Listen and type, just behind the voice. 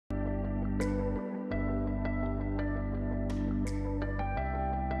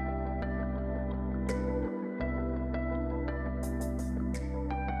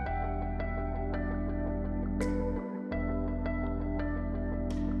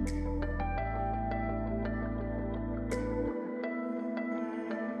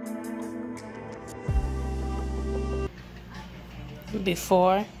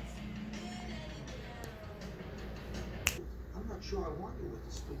Before. I'm not sure I want you with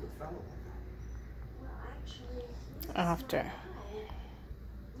a stupid fellow like that. Well, actually, After.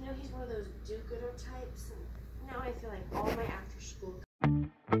 you know, he's one of those do-gooder types, and now I feel like all my after-school.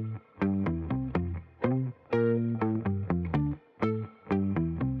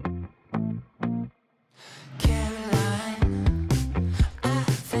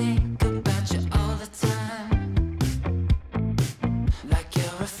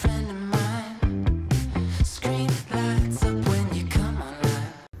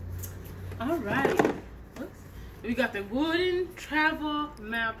 We got the wooden travel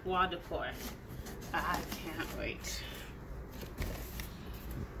map wall decor. I can't wait.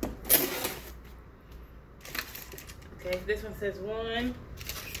 Okay, this one says 1,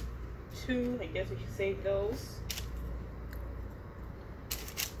 2. I guess we should save those.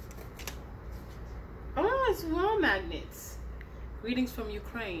 Oh, it's wall magnets. Greetings from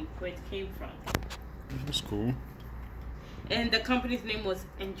Ukraine, where it came from. That's cool. And the company's name was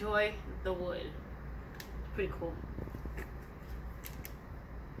Enjoy the Wood. Pretty cool.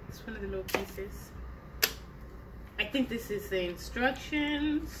 It's one of the little pieces. I think this is the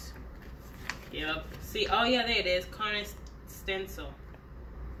instructions. Yep. See, oh yeah, there it is. Corner stencil.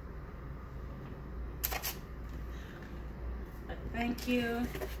 Thank you.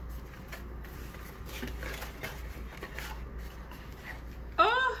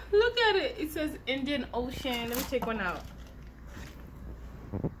 Oh, look at it. It says Indian Ocean. Let me take one out.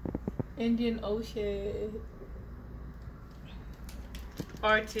 Indian Ocean,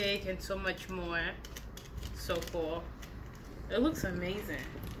 Arctic, and so much more. So cool. It looks amazing.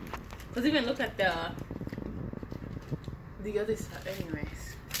 Cause even look at the other side.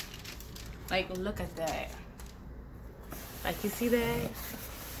 Anyways, like look at that. Like you see that?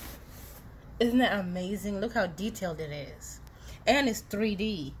 Isn't that amazing? Look how detailed it is, and it's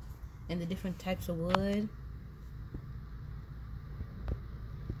 3D, and the different types of wood.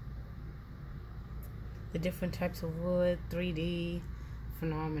 The different types of wood, 3D,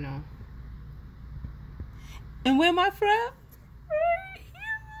 phenomenal. And where am I from? Right here.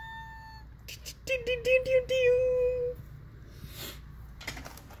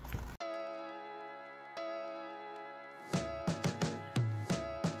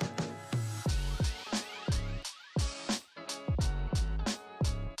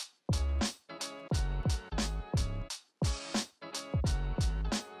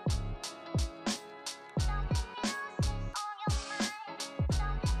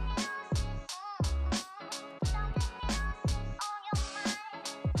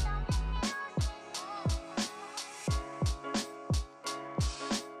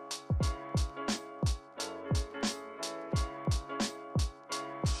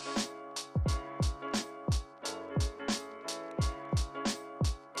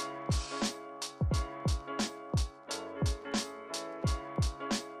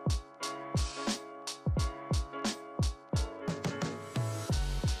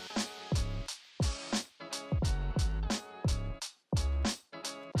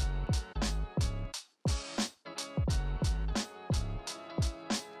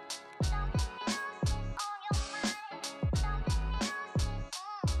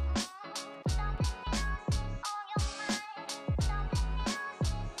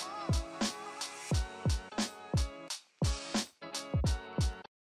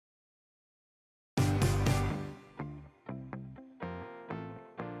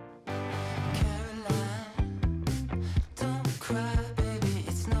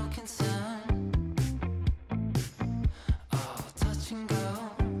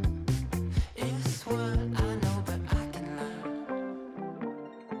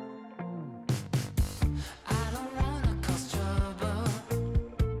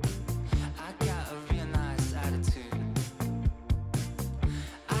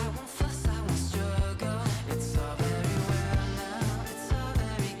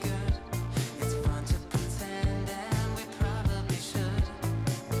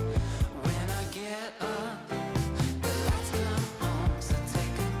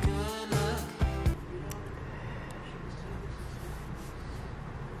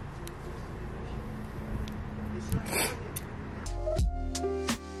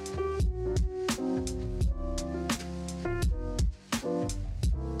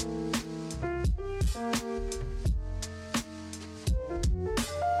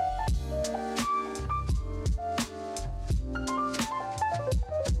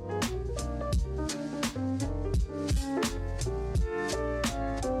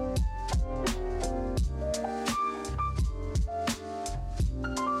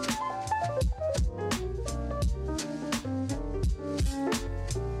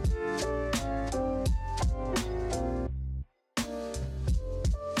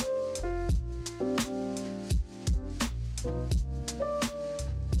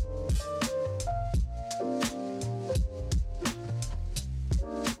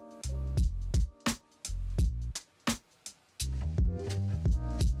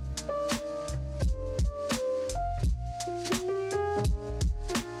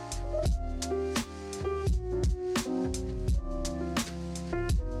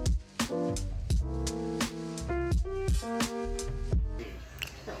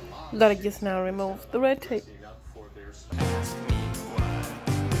 Gotta just now remove the red tape.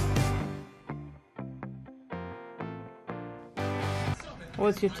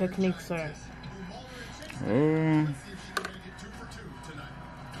 What's your technique, sir?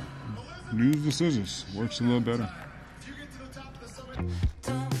 Use the scissors. Works a little better.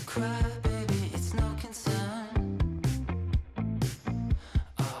 Don't cry, baby, it's no concern.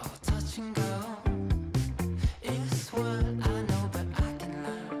 Oh, touch and go is what I know, but I can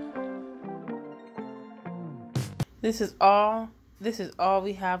learn. This is all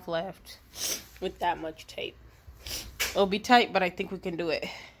we have left with that much tape. It'll be tight, but I think we can do it.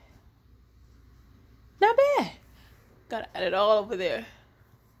 Not bad. Gotta add it all over there.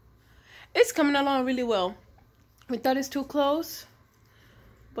 It's coming along really well. We thought it's too close,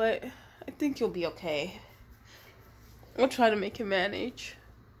 but I think you'll be okay. We'll try to make it manage.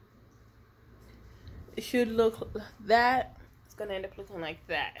 It should look like that. It's gonna end up looking like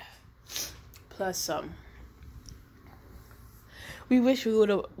that. Plus some. We wish we would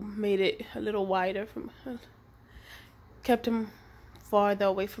have made it a little wider, kept them farther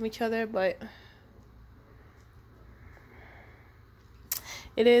away from each other, but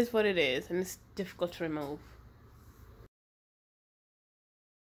it is what it is, and it's difficult to remove.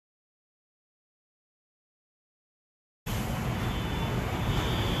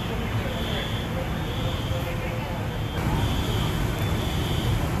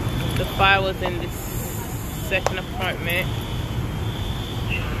 The fire was in this second apartment.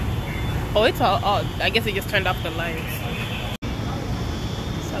 Oh, it's all I guess it just turned off the lights.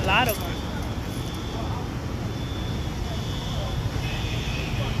 It's a lot of them.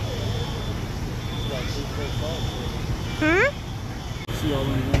 See all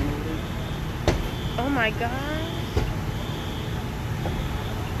them going over there? Oh my God.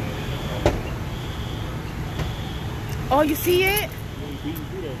 Oh, you see it?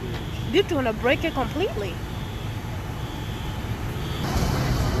 They're trying to break it completely.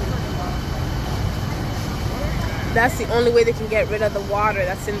 That's the only way they can get rid of the water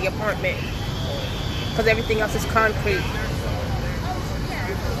that's in the apartment, because everything else is concrete.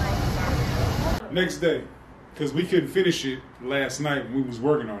 Next day, because we couldn't finish it last night when we was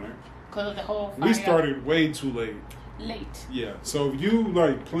working on it. Because of the whole fire. We started way too late. Late. Yeah, so if you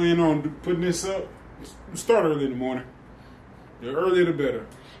like plan on putting this up, start early in the morning. The earlier the better.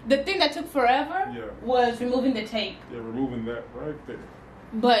 The thing that took forever was removing the tape. Yeah, removing that right there.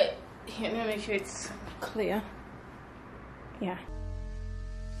 But here, let me make sure it's clear. Yeah.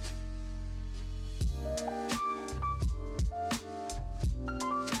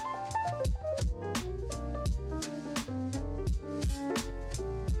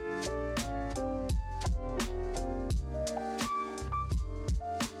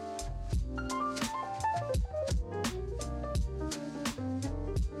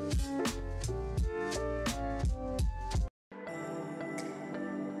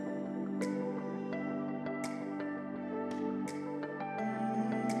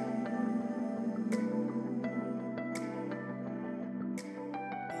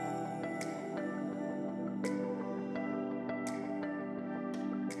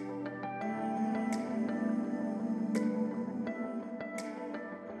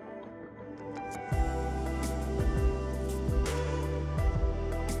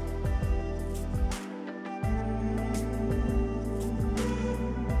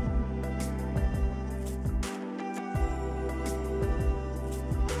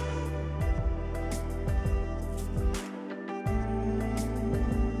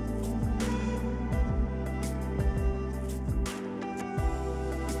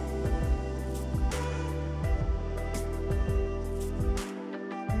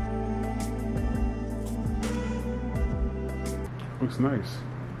 Looks nice.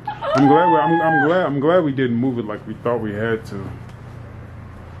 I'm glad we didn't move it like we thought we had to.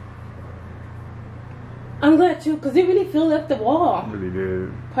 I'm glad too, because it really filled up the wall. It really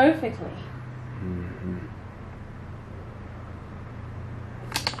did. Perfectly. Mm-hmm.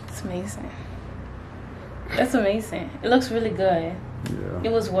 It's amazing. That's amazing. It looks really good. Yeah.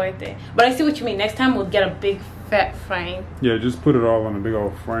 It was worth it. But I see what you mean. Next time we'll get a big fat frame. Yeah, just put it all on a big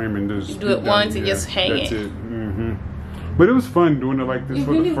old frame and just do it once and just hang that's it. Mm-hmm. But it was fun doing it like this It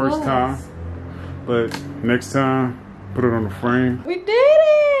for really the first was. time. But next time, put it on the frame. We did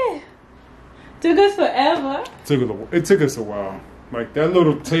it. Took us forever. It took us a while. Like that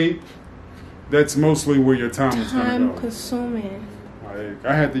little tape, that's mostly where your time is gonna Time go. consuming. Like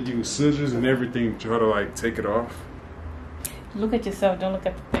I had to use scissors and everything to try to like take it off. Look at yourself. Don't look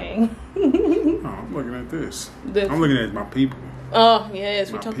at the thing. Oh, I'm looking at this. I'm looking at my people. Oh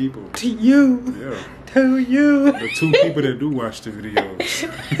yes, we My talk people. to you. Yeah. To you. The 2 people that do watch the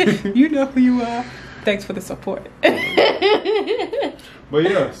videos. You know who you are. Thanks for the support. But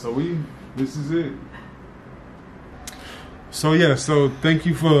yeah, so this is it. So yeah, so thank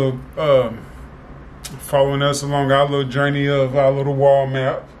you for following us along our little journey of our little wall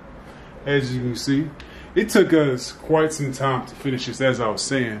map. As you can see, it took us quite some time to finish this, as I was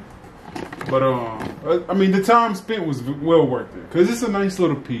saying. But I mean, the time spent was well worth it because it's a nice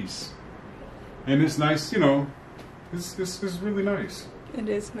little piece, and it's nice, you know. It's really nice. It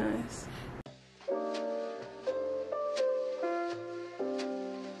is nice.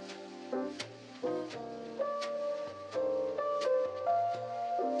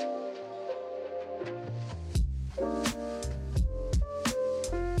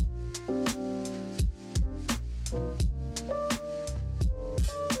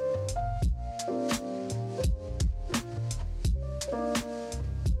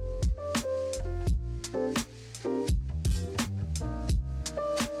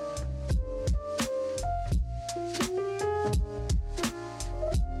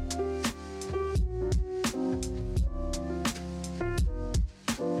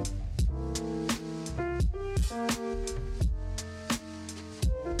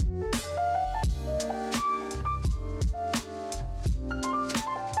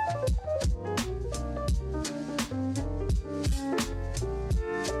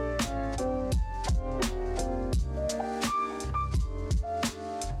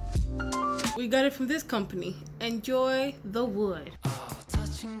 We got it from this company. Enjoy the wood. Oh,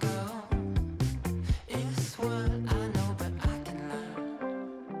 touch and go is what I know, but I can learn.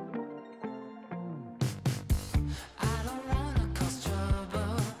 I don't wanna cause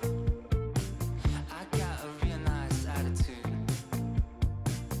trouble. I got a real nice attitude.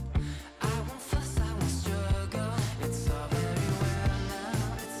 I won't fuss, I won't struggle. It's all very well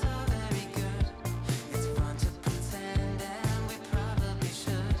now, it's all very good. It's fun to pretend, and we probably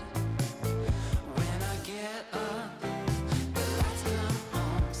should. When I get up, the lights come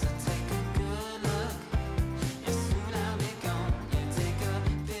on, so take a good look. Yeah, soon I'll be gone. You take a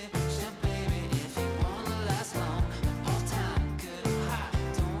picture, baby, if you wanna last long. All time good, high,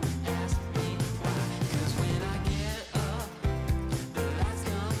 don't ask me why. 'Cause when I get up, the lights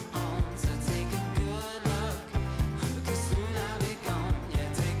come on, so take a good look. 'Cause soon I'll be gone. Yeah,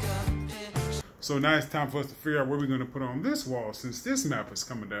 take a picture. So now it's time for us to figure out what we're going to put on this wall since this map is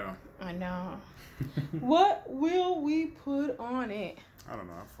coming down. I know. What will we put on it? I don't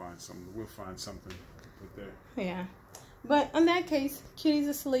know. I'll find something. We'll find something to put there. Yeah. But in that case, Kitty's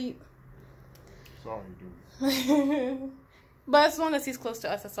asleep. That's all you do. But as long as he's close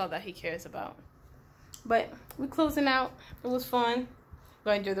to us, that's all that he cares about. But we're closing out. It was fun.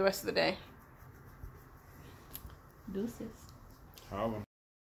 Go enjoy the rest of the day. Deuces. Holla.